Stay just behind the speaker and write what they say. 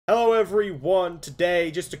everyone? Today,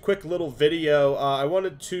 just a quick little video. I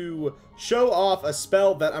wanted to show off a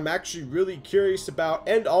spell that I'm actually really curious about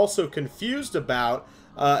and also confused about,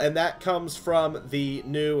 and that comes from the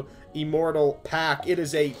new Immortal pack. It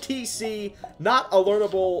is a TC, not a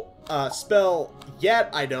learnable spell yet,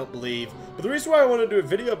 I don't believe. But the reason why I want to do a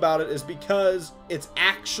video about it is because it's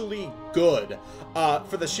actually good,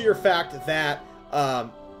 for the sheer fact that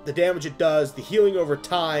the damage it does, the healing over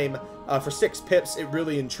time, for 6 pips, it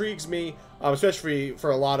really intrigues me, especially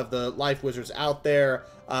for a lot of the life wizards out there,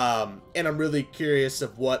 and I'm really curious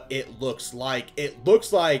of what it looks like. It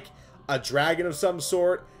looks like a dragon of some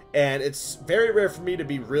sort, and it's very rare for me to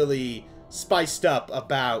be really spiced up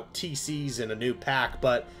about TCs in a new pack,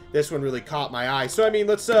 but this one really caught my eye. So, I mean,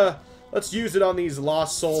 let's use it on these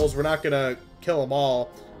lost souls. We're not gonna kill them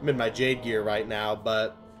all. I'm in my Jade gear right now,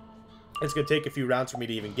 but it's gonna take a few rounds for me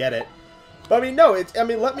to even get it. But I mean, no, I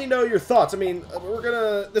mean, let me know your thoughts. I mean,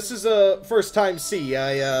 this is a first time see.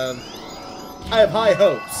 I have high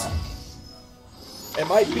hopes. It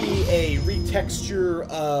might be a retexture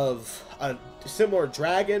of a similar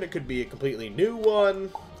dragon. It could be a completely new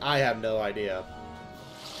one. I have no idea.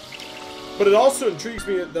 But it also intrigues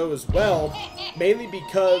me though as well, mainly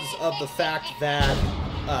because of the fact that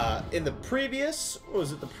in the previous, what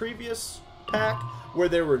was it, the previous pack, where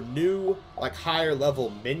there were new, like, higher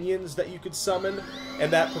level minions that you could summon,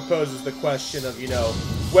 and that proposes the question of, you know,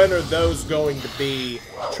 when are those going to be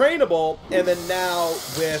trainable? And then now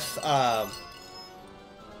with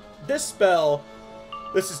this spell,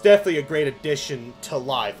 this is definitely a great addition to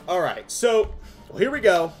life. Alright, so well, here we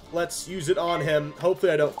go. Let's use it on him.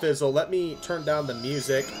 Hopefully I don't fizzle. Let me turn down the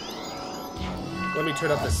music. Let me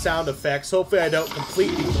turn up the sound effects. Hopefully I don't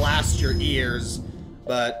completely blast your ears.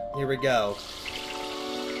 But here we go.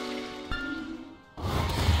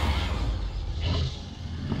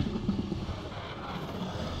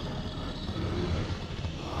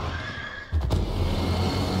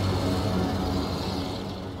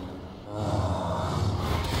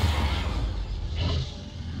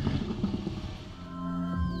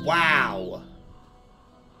 Wow.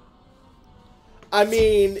 I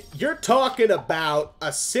mean, you're talking about a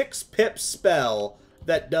 6-pip spell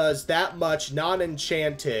that does that much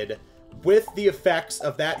non-enchanted with the effects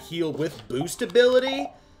of that heal with boost ability.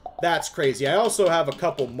 That's crazy. I also have a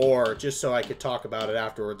couple more just so I could talk about it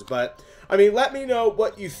afterwards. But, I mean, let me know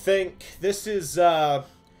what you think. This is a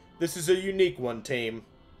unique one, team.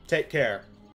 Take care.